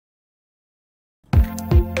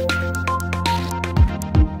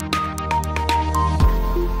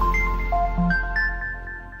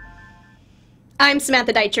I'm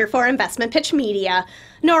Samantha Deitcher for Investmentpitch Media.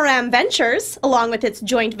 Noram Ventures, along with its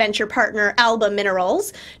joint venture partner Alba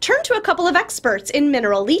Minerals, turned to a couple of experts in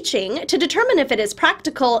mineral leaching to determine if it is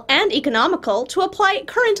practical and economical to apply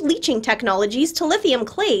current leaching technologies to lithium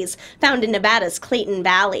clays found in Nevada's Clayton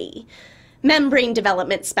Valley. Membrane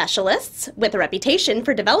development specialists, with a reputation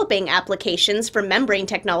for developing applications for membrane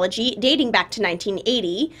technology dating back to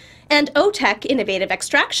 1980, and OTEC Innovative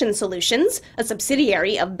Extraction Solutions, a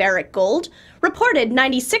subsidiary of Barrick Gold, reported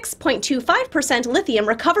 96.25% lithium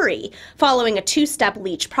recovery, following a two-step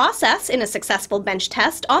leach process in a successful bench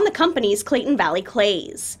test on the company's Clayton Valley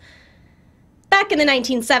clays. Back in the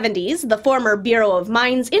 1970s, the former Bureau of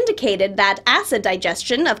Mines indicated that acid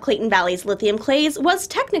digestion of Clayton Valley's lithium clays was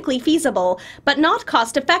technically feasible, but not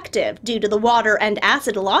cost-effective due to the water and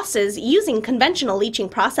acid losses using conventional leaching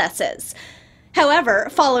processes. However,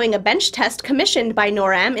 following a bench test commissioned by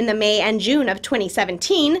Noram in the May and June of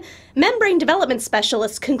 2017, membrane development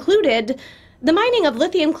specialists concluded, "The mining of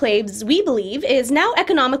lithium clays, we believe, is now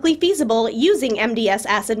economically feasible using MDS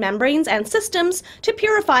acid membranes and systems to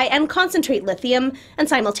purify and concentrate lithium and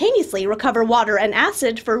simultaneously recover water and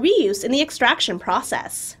acid for reuse in the extraction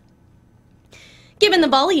process." Given the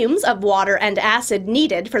volumes of water and acid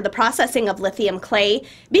needed for the processing of lithium clay,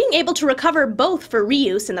 being able to recover both for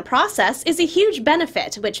reuse in the process is a huge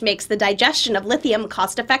benefit, which makes the digestion of lithium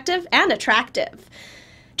cost-effective and attractive.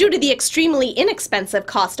 Due to the extremely inexpensive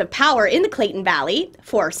cost of power in the Clayton Valley,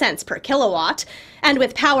 4 cents per kilowatt, and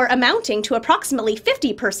with power amounting to approximately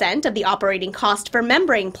 50% of the operating cost for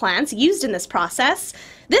membrane plants used in this process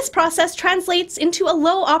translates into a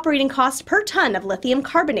low operating cost per ton of lithium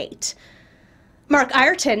carbonate. Mark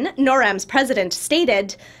Ayrton, Noram's president,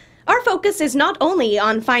 stated, "Our focus is not only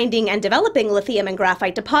on finding and developing lithium and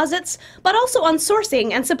graphite deposits, but also on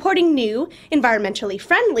sourcing and supporting new, environmentally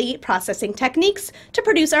friendly processing techniques to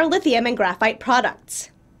produce our lithium and graphite products."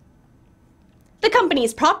 The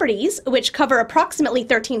company's properties, which cover approximately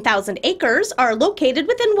 13,000 acres, are located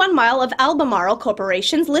within 1 mile of Albemarle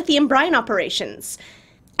Corporation's lithium brine operations.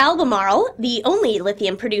 Albemarle, the only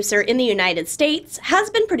lithium producer in the United States, has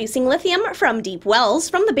been producing lithium from deep wells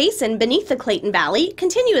from the basin beneath the Clayton Valley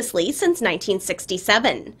continuously since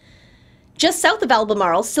 1967. Just south of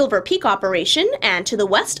Albemarle's Silver Peak operation and to the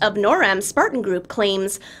west of Noram's Spartan Group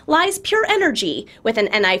claims lies Pure Energy with an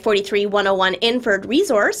NI 43-101 inferred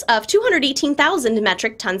resource of 218,000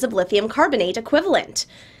 metric tons of lithium carbonate equivalent.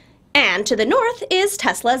 And to the north is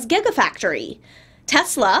Tesla's Gigafactory.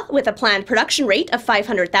 Tesla, with a planned production rate of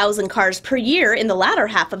 500,000 cars per year in the latter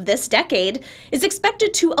half of this decade, is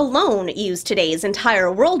expected to alone use today's entire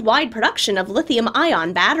worldwide production of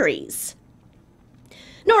lithium-ion batteries.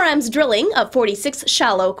 Noram's drilling of 46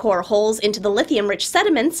 shallow core holes into the lithium-rich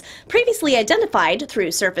sediments previously identified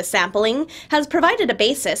through surface sampling has provided a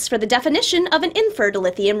basis for the definition of an inferred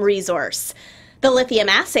lithium resource. The lithium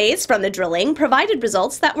assays from the drilling provided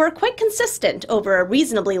results that were quite consistent over a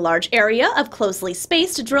reasonably large area of closely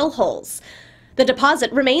spaced drill holes. The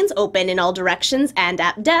deposit remains open in all directions and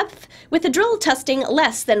at depth, with the drill testing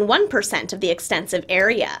less than 1% of the extensive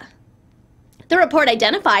area. The report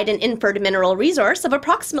identified an inferred mineral resource of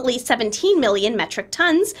approximately 17 million metric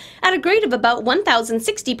tons at a grade of about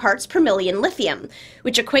 1,060 parts per million lithium,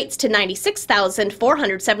 which equates to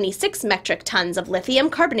 96,476 metric tons of lithium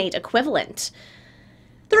carbonate equivalent.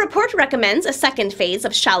 The report recommends a second phase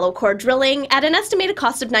of shallow core drilling at an estimated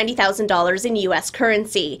cost of $90,000 in U.S.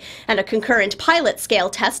 currency, and a concurrent pilot scale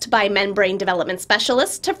test by membrane development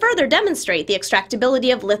specialists to further demonstrate the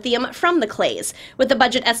extractability of lithium from the clays, with the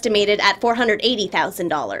budget estimated at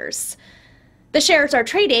 $480,000. The shares are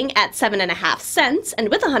trading at 7.5 cents, and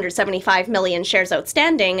with 175 million shares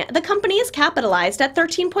outstanding, the company is capitalized at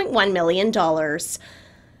 $13.1 million.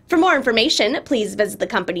 For more information, please visit the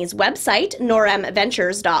company's website,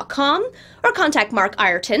 noramventures.com, or contact Mark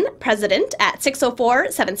Ayrton, president, at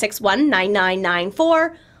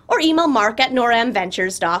 604-761-9994, or email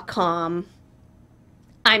mark@noramventures.com.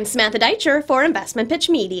 I'm Samantha Deitcher for Investmentpitch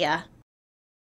Media.